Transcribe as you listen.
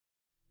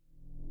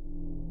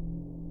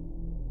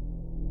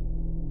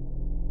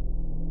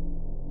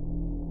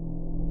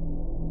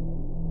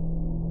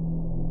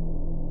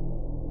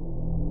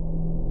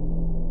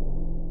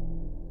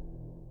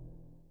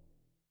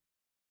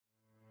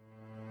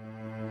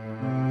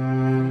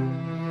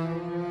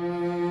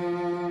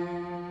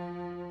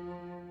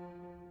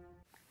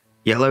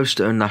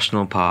Yellowstone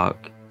National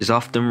Park is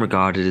often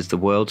regarded as the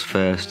world's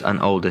first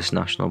and oldest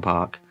national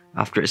park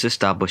after its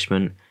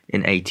establishment in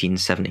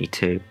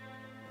 1872.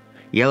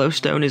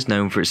 Yellowstone is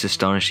known for its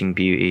astonishing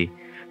beauty,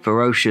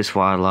 ferocious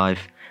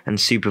wildlife, and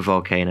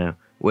supervolcano,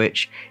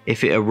 which,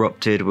 if it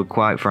erupted, would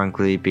quite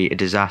frankly be a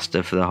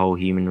disaster for the whole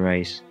human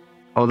race,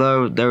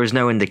 although there is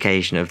no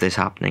indication of this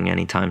happening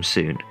anytime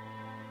soon.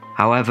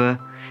 However,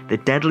 the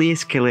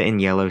deadliest killer in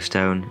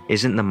Yellowstone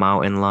isn't the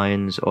mountain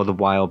lions or the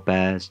wild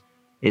bears,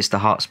 it's the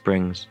hot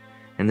springs,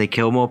 and they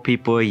kill more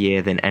people a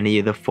year than any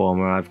other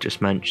former I've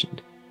just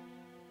mentioned.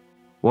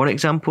 One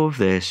example of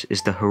this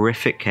is the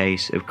horrific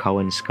case of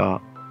Collin,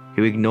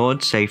 who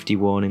ignored safety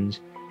warnings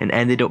and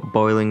ended up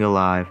boiling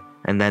alive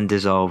and then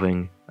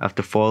dissolving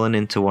after falling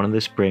into one of the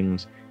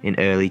springs in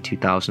early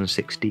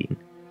 2016.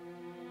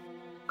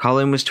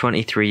 Collin was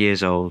 23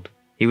 years old.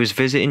 He was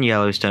visiting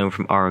Yellowstone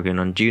from Oregon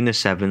on June the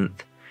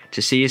 7th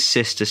to see his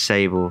sister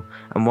Sable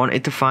and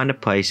wanted to find a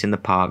place in the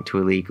park to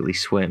illegally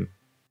swim.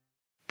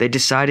 They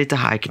decided to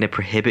hike in a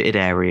prohibited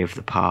area of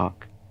the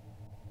park.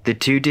 The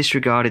two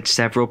disregarded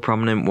several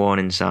prominent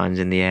warning signs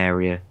in the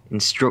area,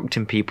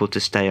 instructing people to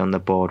stay on the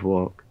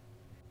boardwalk.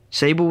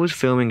 Sable was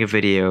filming a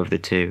video of the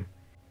two,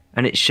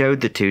 and it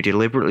showed the two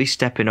deliberately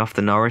stepping off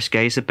the Norris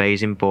Geyser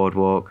Basin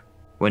boardwalk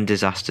when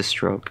disaster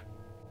struck.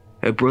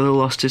 Her brother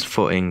lost his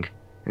footing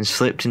and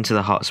slipped into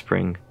the hot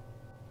spring.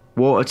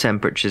 Water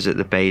temperatures at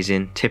the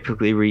basin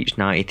typically reach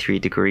 93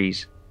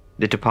 degrees.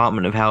 The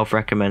Department of Health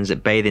recommends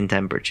that bathing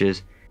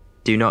temperatures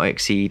do not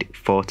exceed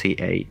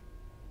 48.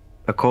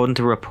 According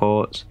to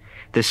reports,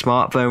 the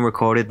smartphone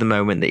recorded the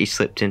moment that he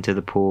slipped into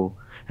the pool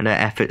and her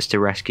efforts to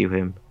rescue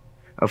him.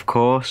 Of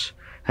course,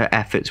 her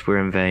efforts were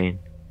in vain.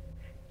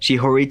 She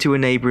hurried to a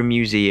neighbouring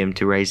museum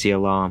to raise the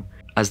alarm,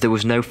 as there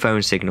was no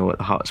phone signal at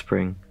the hot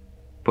spring.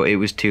 But it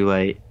was too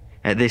late.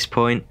 At this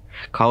point,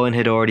 Collin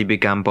had already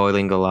begun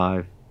boiling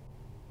alive.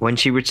 When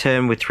she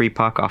returned with 3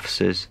 park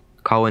officers,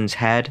 Collin's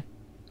head,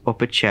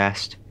 upper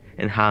chest,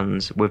 and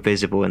hands were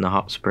visible in the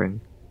hot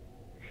spring.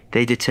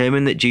 They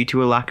determined that due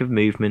to a lack of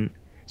movement,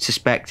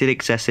 suspected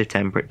excessive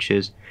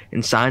temperatures,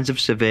 and signs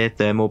of severe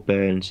thermal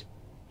burns,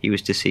 he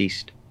was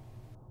deceased.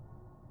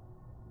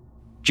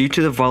 Due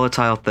to the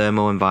volatile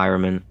thermal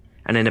environment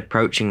and an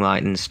approaching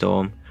lightning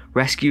storm,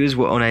 rescuers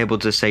were unable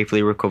to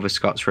safely recover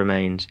Scott's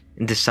remains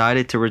and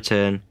decided to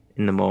return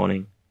in the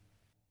morning.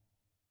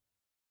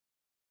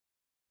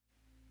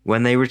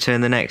 When they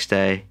returned the next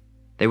day,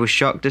 they were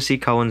shocked to see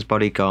Collin's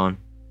body gone,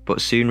 but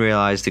soon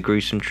realised the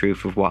gruesome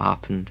truth of what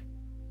happened.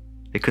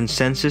 The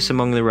consensus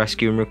among the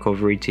rescue and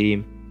recovery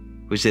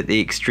team was that the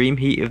extreme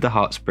heat of the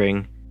hot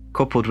spring,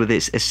 coupled with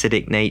its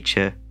acidic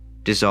nature,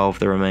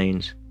 dissolved the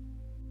remains.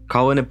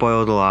 Collin had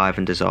boiled alive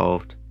and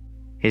dissolved,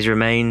 his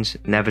remains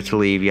never to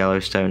leave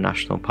Yellowstone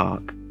National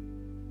Park.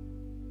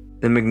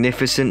 The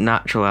magnificent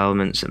natural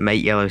elements that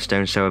make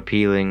Yellowstone so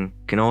appealing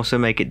can also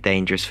make it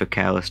dangerous for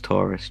careless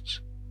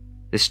tourists.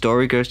 This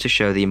story goes to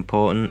show the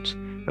importance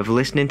of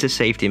listening to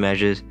safety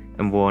measures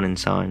and warning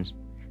signs.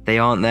 They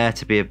aren't there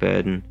to be a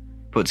burden,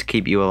 but to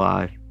keep you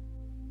alive.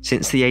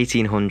 Since the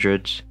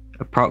 1800s,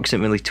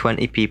 approximately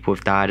 20 people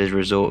have died as a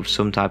result of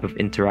some type of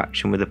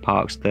interaction with the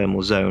park's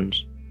thermal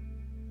zones.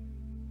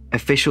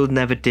 Officials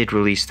never did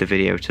release the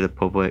video to the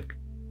public,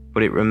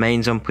 but it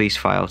remains on police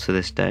file to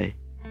this day.